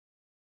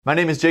My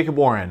name is Jacob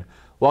Warren.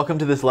 Welcome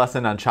to this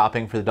lesson on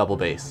chopping for the double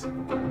bass.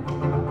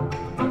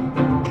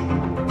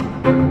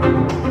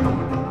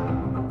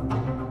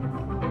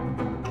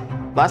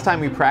 Last time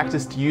we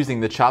practiced using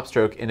the chop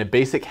stroke in a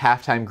basic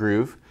halftime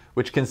groove,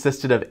 which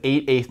consisted of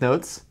 8 eighth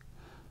notes,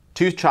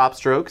 2 chop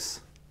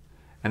strokes,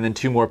 and then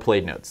 2 more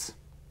played notes.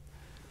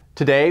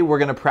 Today we're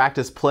going to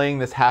practice playing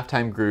this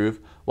halftime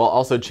groove while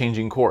also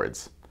changing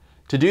chords.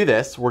 To do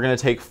this, we're going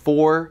to take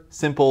 4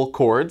 simple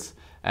chords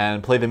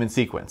and play them in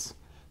sequence.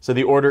 So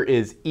the order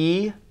is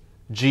E,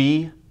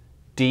 G,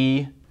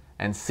 D,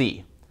 and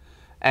C.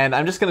 And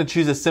I'm just going to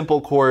choose a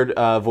simple chord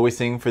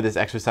voicing for this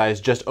exercise,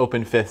 just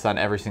open fifths on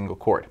every single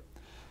chord.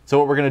 So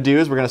what we're going to do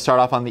is we're going to start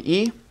off on the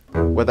E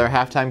with our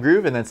halftime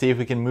groove and then see if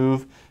we can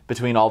move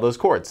between all those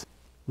chords.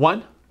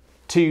 1,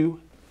 2,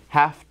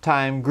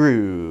 halftime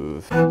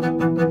groove.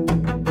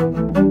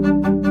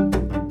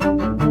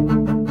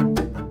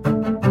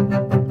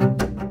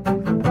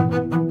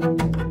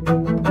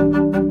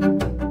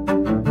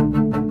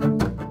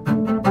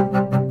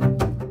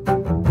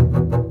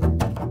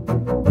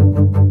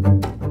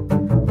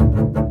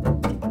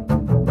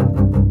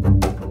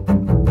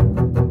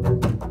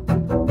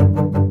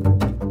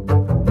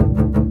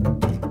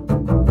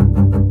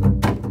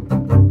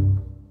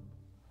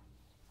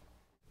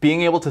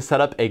 Being able to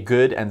set up a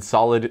good and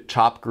solid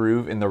chop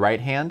groove in the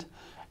right hand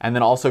and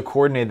then also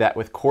coordinate that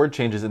with chord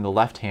changes in the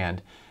left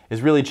hand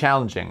is really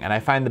challenging, and I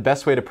find the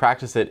best way to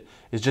practice it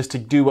is just to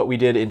do what we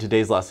did in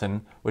today's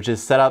lesson, which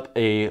is set up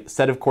a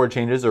set of chord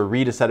changes or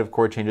read a set of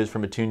chord changes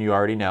from a tune you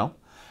already know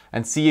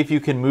and see if you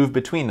can move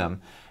between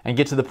them and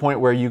get to the point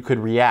where you could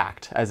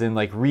react, as in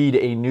like read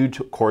a new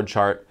chord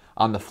chart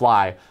on the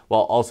fly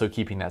while also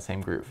keeping that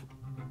same groove.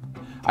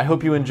 I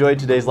hope you enjoyed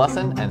today's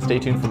lesson and stay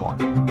tuned for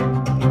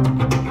more.